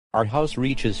Our house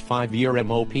reaches 5-year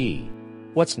MOP.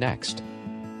 What's next?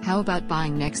 How about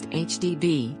buying next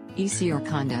HDB, EC or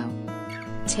condo?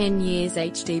 10 years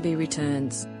HDB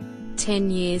returns. 10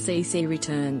 years EC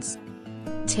returns.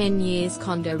 10 years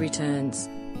condo returns.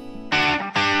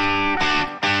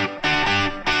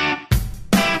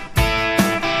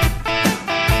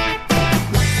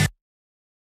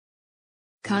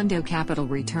 Condo capital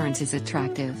returns is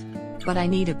attractive. But I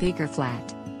need a bigger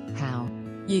flat. How?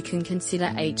 You can consider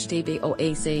HDB or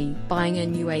EC. Buying a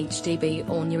new HDB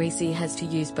or new EC has to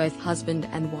use both husband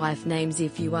and wife names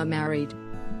if you are married.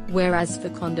 Whereas for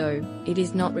condo, it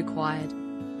is not required.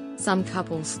 Some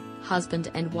couples,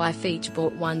 husband and wife each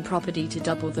bought one property to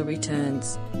double the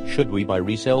returns. Should we buy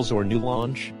resales or new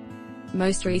launch?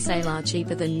 Most resale are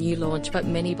cheaper than new launch, but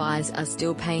many buyers are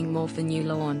still paying more for new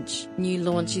launch. New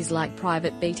launch is like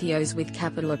private BTOs with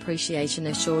capital appreciation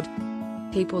assured.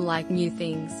 People like new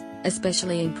things,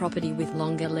 especially in property with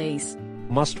longer lease.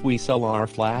 Must we sell our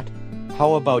flat?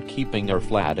 How about keeping our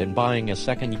flat and buying a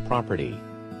second property?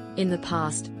 In the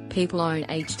past, people own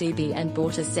HDB and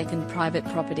bought a second private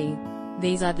property.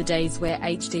 These are the days where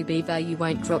HDB value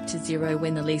won't drop to zero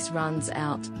when the lease runs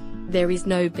out. There is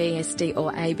no BSD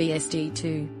or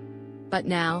ABSD2. But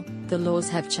now, the laws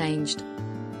have changed.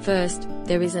 First,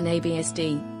 there is an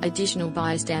ABSD, additional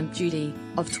buyer stamp duty,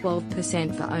 of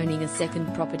 12% for owning a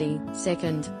second property.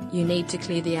 Second, you need to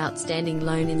clear the outstanding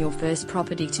loan in your first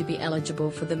property to be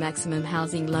eligible for the maximum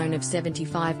housing loan of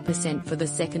 75% for the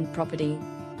second property.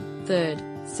 Third,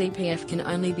 CPF can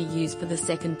only be used for the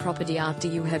second property after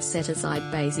you have set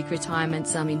aside basic retirement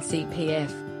sum in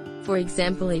CPF. For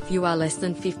example, if you are less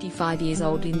than 55 years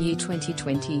old in year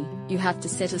 2020, you have to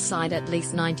set aside at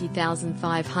least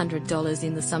 $90,500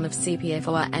 in the sum of CPF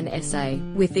or an SA.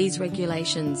 With these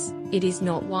regulations, it is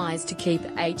not wise to keep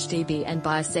HDB and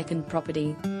buy a second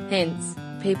property. Hence,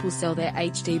 people sell their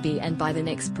HDB and buy the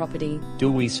next property.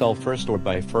 Do we sell first or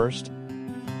buy first?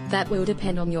 That will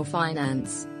depend on your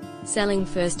finance. Selling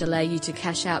first allows you to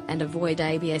cash out and avoid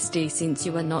ABSD since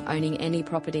you are not owning any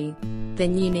property.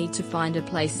 Then you need to find a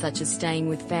place such as staying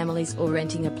with families or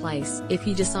renting a place. If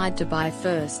you decide to buy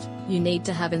first, you need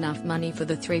to have enough money for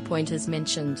the 3 pointers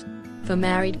mentioned. For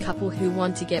married couple who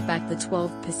want to get back the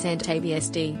 12%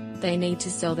 ABSD, they need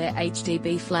to sell their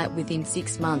HDB flat within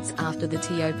 6 months after the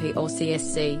TOP or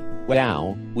CSC.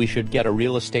 Wow, we should get a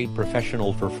real estate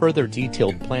professional for further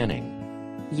detailed planning.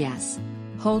 Yes.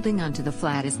 Holding onto the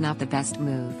flat is not the best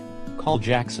move. Call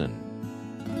Jackson.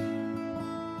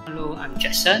 Hello, I'm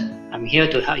Jackson. I'm here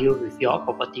to help you with your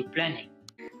property planning.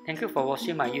 Thank you for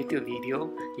watching my YouTube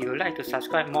video. If you would like to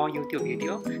subscribe more YouTube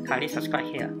videos, kindly subscribe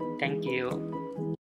here. Thank you.